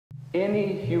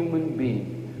Any human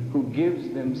being who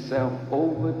gives themselves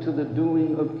over to the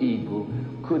doing of evil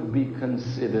could be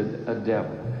considered a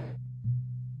devil.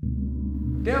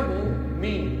 Devil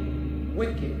means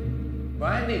wicked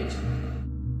by nature.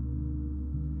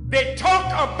 They talk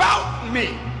about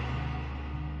me,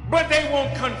 but they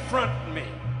won't confront me.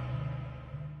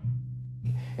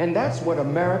 And that's what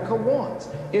America wants,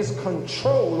 is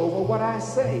control over what I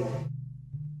say.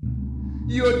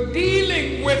 You're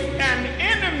dealing with an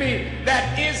enemy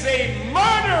that is a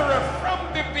murderer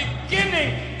from the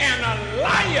beginning and a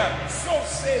liar, so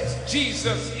says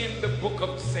Jesus in the book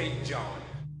of St. John.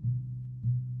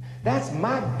 That's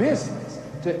my business,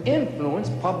 to influence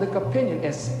public opinion,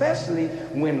 especially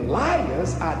when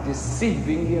liars are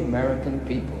deceiving the American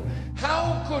people.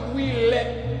 How could we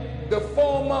let the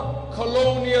former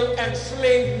colonial and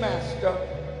slave master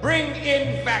bring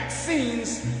in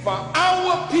vaccines for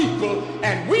our people,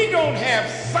 and we don't have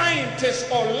scientists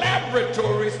or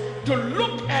laboratories to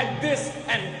look at this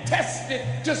and test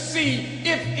it to see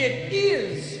if it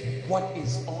is what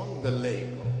is on the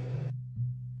label?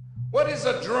 What is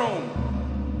a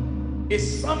drone? It's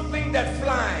something that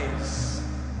flies,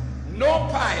 no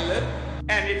pilot,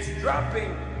 and it's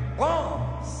dropping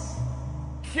bombs,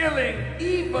 killing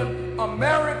even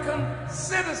American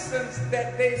citizens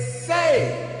that they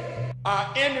say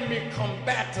are enemy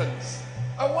combatants.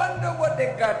 I wonder what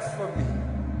they got for me.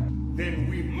 Then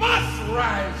we must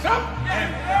rise up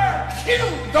and kill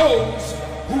those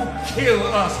who kill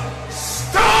us.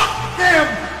 Stop them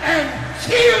and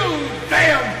kill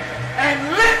them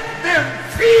and let them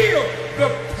feel the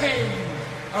pain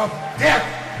of death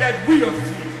that we are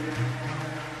feeling.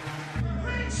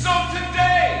 So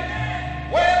today,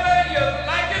 whether you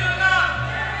like it or not,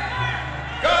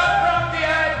 God brought the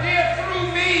idea through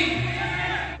me.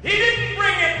 He didn't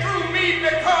bring it through me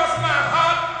because my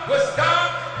heart was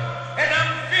dark and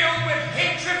I'm filled with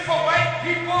hatred for white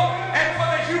people and for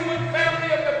the human family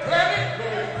of the planet.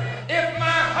 If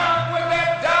my heart were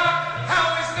that dark,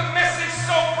 how is the message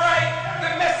so bright,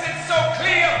 the message so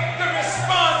clear, the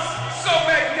response so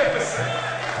magnificent?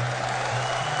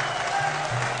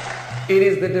 It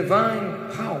is the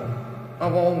divine power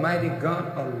of Almighty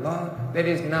God Allah that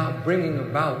is now bringing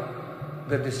about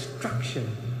the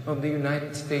destruction of the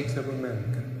United States of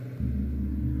America.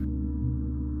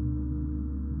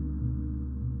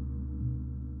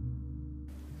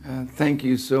 Thank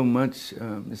you so much,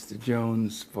 Mr.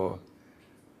 Jones, for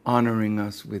honoring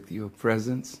us with your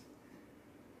presence.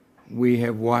 We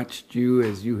have watched you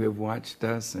as you have watched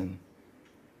us, and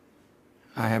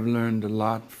I have learned a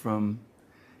lot from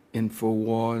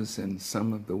Infowars and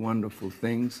some of the wonderful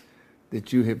things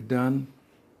that you have done.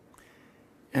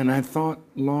 And I thought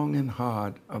long and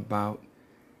hard about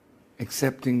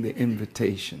accepting the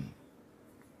invitation.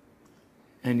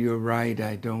 And you're right,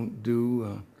 I don't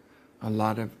do a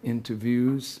lot of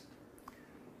interviews,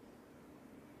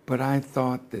 but I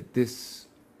thought that this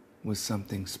was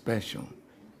something special.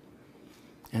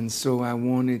 And so I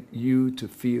wanted you to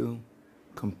feel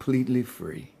completely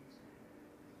free,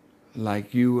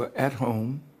 like you were at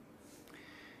home,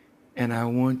 and I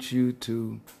want you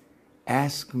to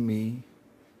ask me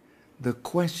the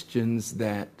questions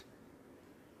that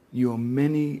your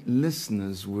many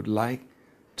listeners would like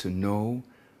to know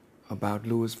about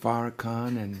Louis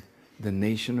Farrakhan and the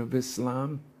Nation of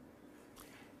Islam.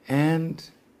 And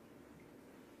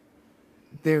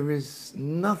there is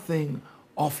nothing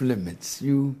off limits.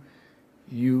 You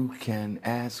can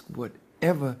ask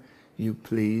whatever you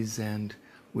please, and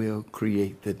we'll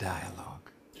create the dialogue.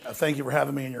 Thank you for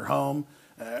having me in your home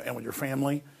and with your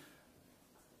family.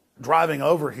 Driving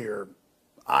over here,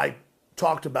 I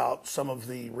talked about some of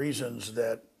the reasons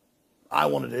that I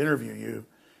wanted to interview you.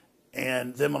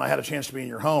 And then when I had a chance to be in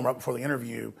your home right before the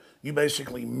interview, you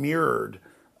basically mirrored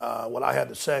what I had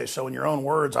to say. So in your own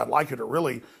words, I'd like you to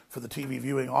really, for the TV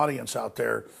viewing audience out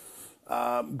there,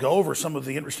 go over some of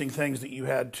the interesting things that you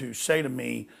had to say to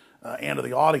me and to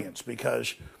the audience,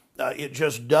 because it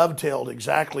just dovetailed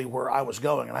exactly where I was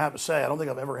going. And I have to say, I don't think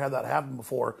I've ever had that happen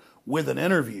before with an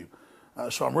interview.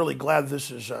 So I'm really glad this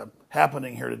is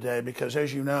happening here today, because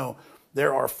as you know,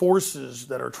 there are forces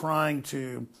that are trying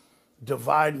to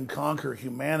divide and conquer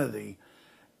humanity,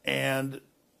 and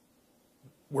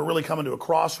we're really coming to a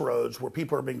crossroads where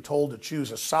people are being told to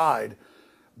choose a side,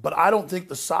 but I don't think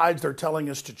the sides they're telling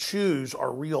us to choose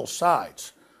are real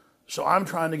sides. So I'm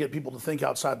trying to get people to think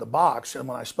outside the box, and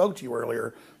when I spoke to you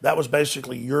earlier, that was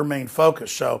basically your main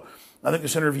focus. So I think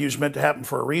this interview is meant to happen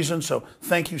for a reason, so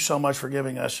thank you so much for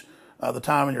giving us the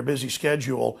time in your busy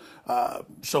schedule.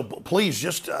 So please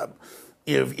just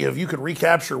if you could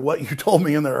recapture what you told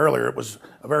me in there earlier, it was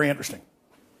very interesting.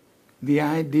 the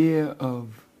idea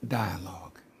of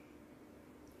dialogue,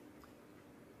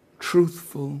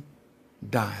 truthful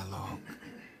dialogue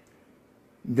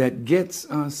that gets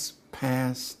us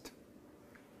past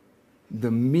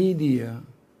the media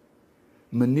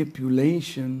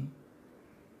manipulation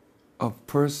of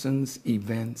persons,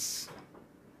 events,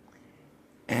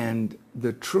 and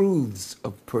the truths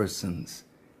of persons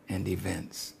and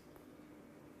events.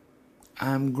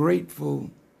 I'm grateful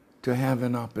to have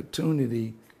an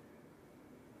opportunity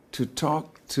to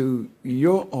talk to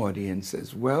your audience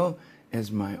as well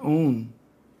as my own,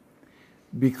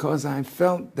 because I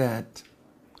felt that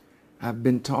I've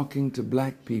been talking to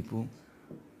black people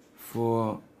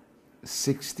for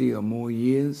 60 or more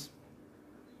years,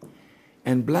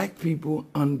 and black people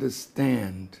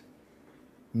understand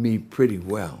me pretty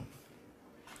well.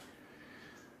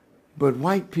 But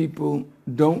white people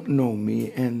don't know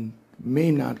me and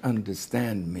may not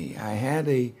understand me. I had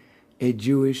a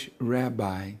Jewish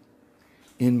rabbi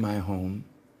in my home,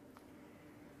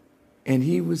 and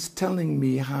he was telling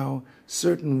me how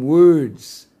certain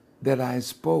words that I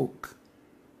spoke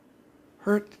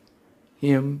hurt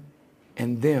him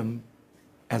and them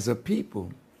as a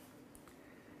people.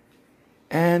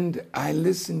 And I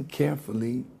listened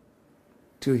carefully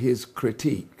to his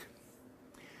critique.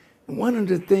 One of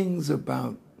the things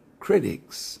about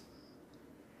critics,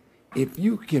 if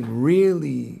you can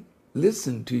really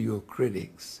listen to your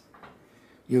critics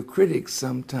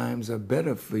sometimes are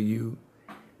better for you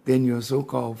than your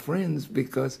so-called friends,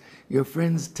 because your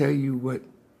friends tell you what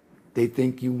they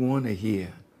think you want to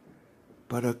hear.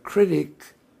 But a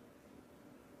critic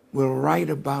will write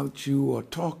about you or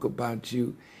talk about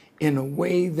you in a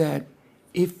way that,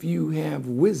 if you have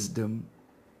wisdom,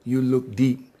 you look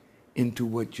deep into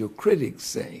what your critics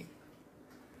say.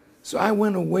 So I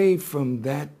went away from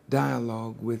that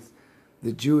dialogue with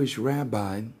the Jewish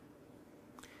rabbi,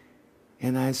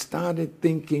 and I started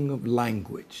thinking of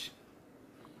language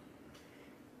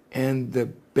and the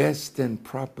best and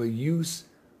proper use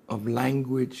of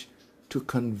language to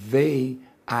convey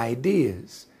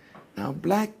ideas. Now,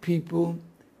 black people,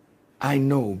 I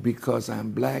know because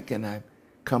I'm black and I've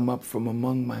come up from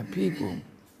among my people.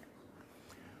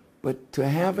 But to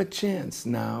have a chance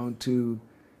now to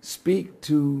speak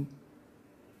to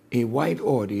a white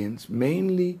audience,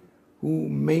 mainly who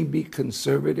may be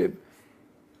conservative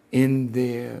in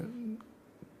their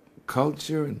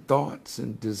culture and thoughts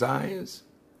and desires,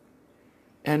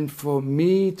 and for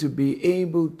me to be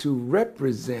able to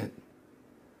represent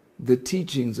the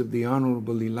teachings of the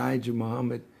Honorable Elijah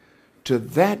Muhammad to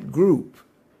that group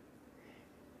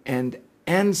and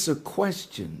answer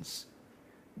questions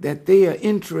that they are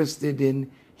interested in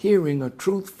hearing a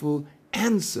truthful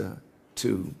answer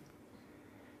to,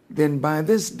 then by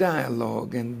this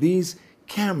dialogue and these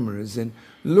cameras and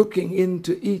looking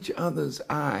into each other's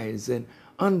eyes and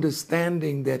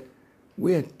understanding that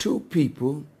we're two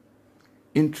people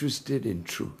interested in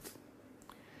truth.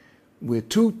 We're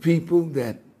two people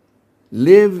that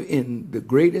live in the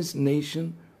greatest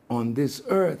nation on this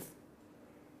earth,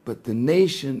 but the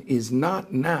nation is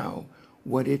not now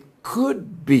what it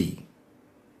could be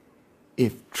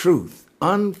if truth,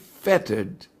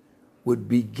 unfettered, would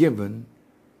be given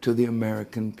to the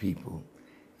American people.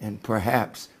 And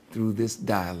perhaps through this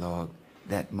dialogue,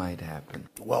 that might happen.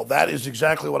 Well, that is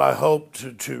exactly what I hope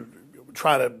to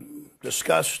try to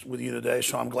discuss with you today.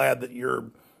 So I'm glad that you're,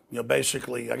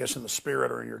 basically, I guess, in the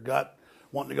spirit or in your gut,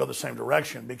 wanting to go the same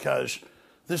direction, because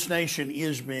this nation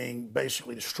is being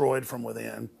basically destroyed from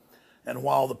within. And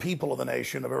while the people of the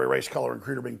nation of every race, color, and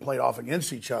creed are being played off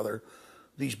against each other,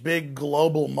 these big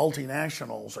global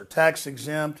multinationals are tax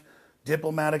exempt,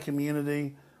 diplomatic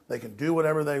immunity. They can do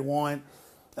whatever they want.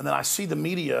 And then I see the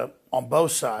media on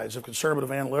both sides, of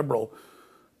conservative and liberal,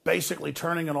 basically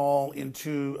turning it all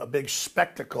into a big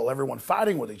spectacle, everyone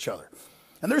fighting with each other.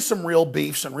 And there's some real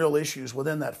beefs and real issues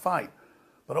within that fight.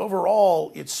 But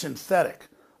overall, it's synthetic.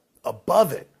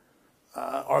 Above it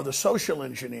are the social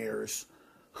engineers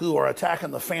who are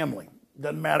attacking the family.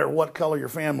 Doesn't matter what color your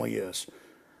family is.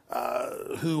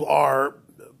 Who are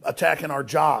attacking our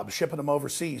jobs, shipping them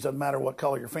overseas. Doesn't matter what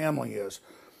color your family is.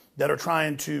 That are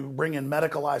trying to bring in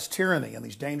medicalized tyranny and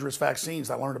these dangerous vaccines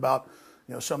I learned about,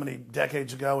 so many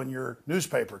decades ago in your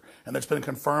newspaper, and that's been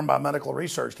confirmed by medical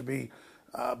research to be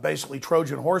basically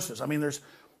Trojan horses. I mean,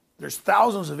 there's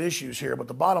thousands of issues here, but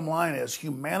the bottom line is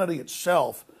humanity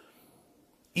itself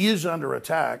is under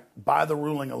attack by the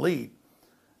ruling elite,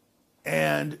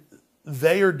 and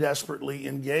they are desperately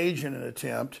engaged in an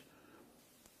attempt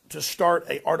to start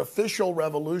an artificial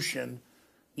revolution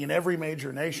in every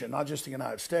major nation, not just the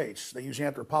United States. They use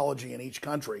anthropology in each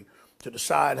country to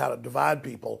decide how to divide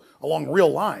people along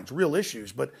real lines, real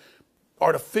issues, but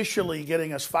artificially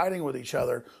getting us fighting with each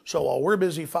other. So while we're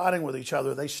busy fighting with each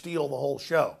other, they steal the whole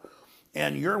show.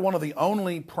 And you're one of the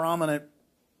only prominent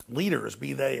leaders,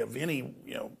 be they of any,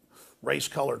 race,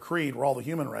 color, creed, we're all the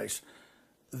human race,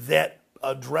 that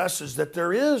addresses that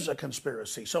there is a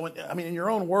conspiracy. So, in your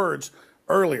own words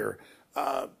earlier,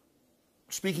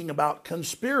 speaking about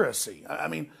conspiracy,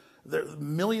 there are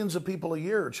millions of people a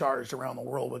year are charged around the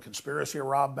world with conspiracy to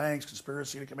rob banks,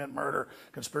 conspiracy to commit murder,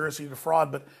 conspiracy to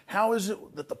fraud. But how is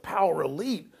it that the power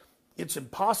elite, it's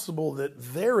impossible that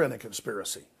they're in a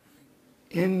conspiracy?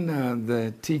 In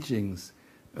the teachings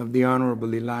of the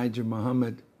Honorable Elijah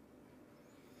Muhammad,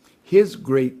 his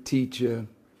great teacher,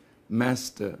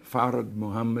 Master Farad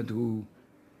Muhammad, who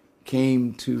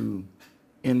came to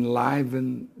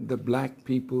enliven the black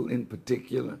people in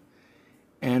particular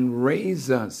and raise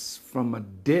us from a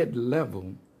dead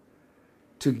level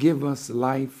to give us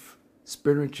life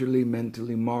spiritually,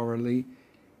 mentally, morally,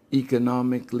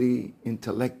 economically,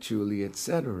 intellectually,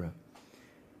 etc.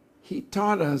 He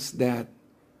taught us that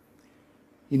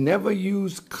he never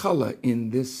used color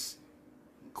in this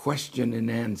question and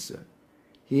answer.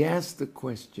 He asked the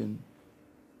question,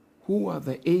 who are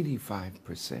the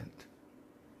 85%?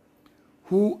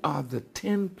 Who are the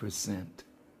 10%?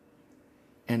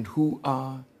 And who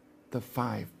are the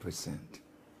 5%?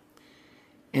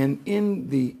 And in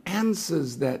the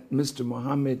answers that Mr.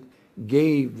 Muhammad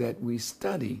gave that we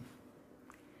study,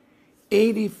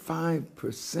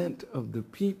 85% of the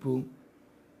people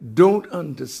don't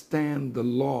understand the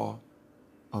law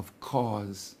of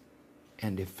cause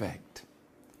and effect.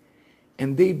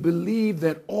 And they believe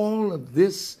that all of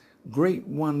this great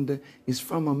wonder is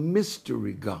from a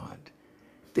mystery God.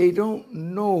 They don't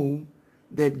know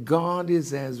that God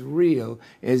is as real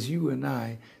as you and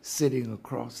I sitting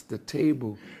across the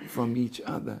table from each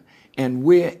other. And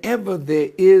wherever there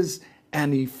is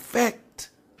an effect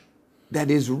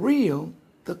that is real,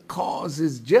 the cause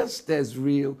is just as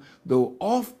real, though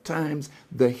oftentimes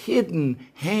the hidden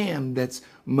hand that's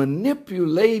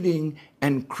manipulating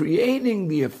and creating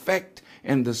the effect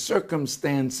and the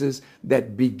circumstances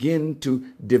that begin to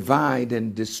divide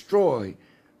and destroy.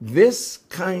 This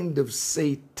kind of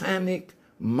satanic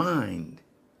mind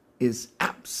is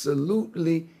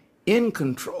absolutely in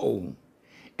control,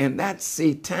 and that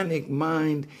satanic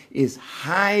mind is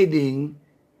hiding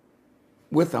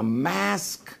with a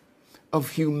mask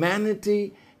of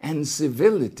humanity and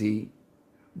civility,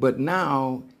 but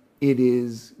now it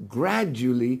is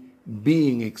gradually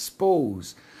being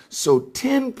exposed. So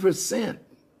 10%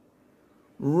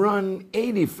 run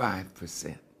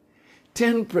 85%.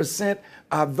 10%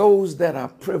 are those that are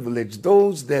privileged,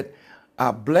 those that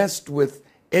are blessed with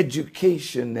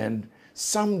education and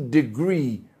some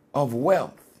degree of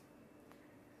wealth,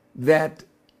 that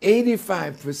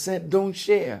 85% don't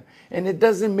share. And it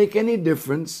doesn't make any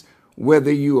difference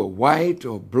whether you are white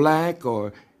or black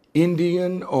or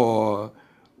Indian or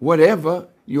whatever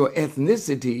your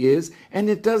ethnicity is, and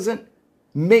it doesn't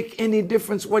make any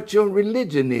difference what your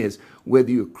religion is, whether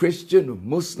you're Christian or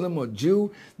Muslim or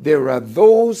Jew. There are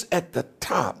those at the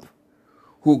top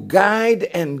who guide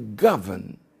and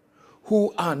govern,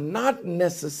 who are not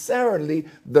necessarily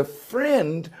the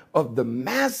friend of the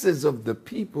masses of the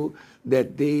people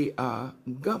that they are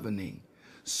governing.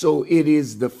 So it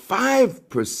is the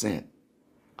 5%,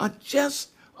 are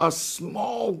just a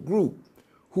small group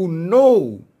who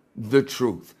know the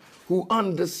truth, who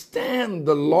understand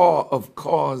the law of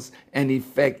cause and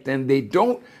effect, and they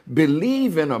don't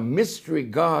believe in a mystery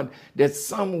God that's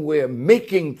somewhere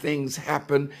making things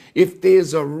happen. If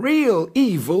there's a real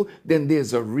evil, then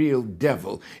there's a real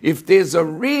devil. If there's a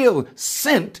real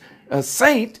saint,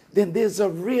 then there's a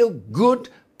real good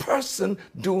person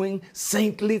doing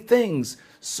saintly things.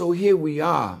 So here we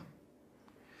are.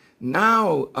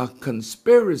 Now a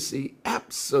conspiracy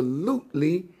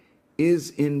absolutely is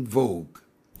in vogue.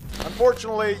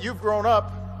 Unfortunately, you've grown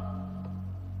up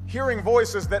hearing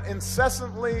voices that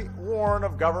incessantly warn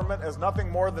of government as nothing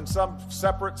more than some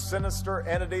separate, sinister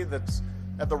entity that's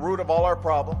at the root of all our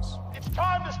problems. It's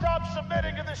time to stop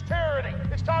submitting to this tyranny.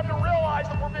 It's time to realize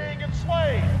that we're being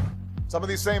enslaved. Some of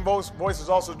these same voices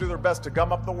also do their best to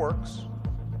gum up the works.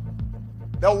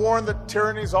 They'll warn that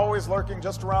tyranny is always lurking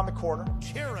just around the corner.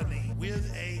 Tyranny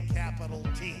with a capital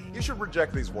T. You should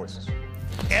reject these voices.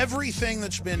 Everything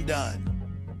that's been done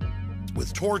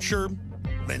with torture,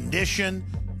 rendition,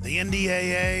 the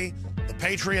NDAA, the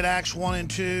Patriot Acts 1 and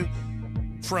 2,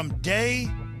 from day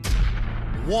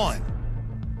one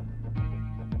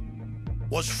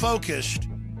was focused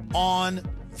on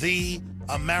the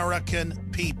American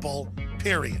people,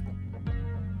 period.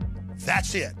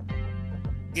 That's it.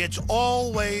 It's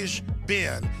always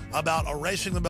been about erasing the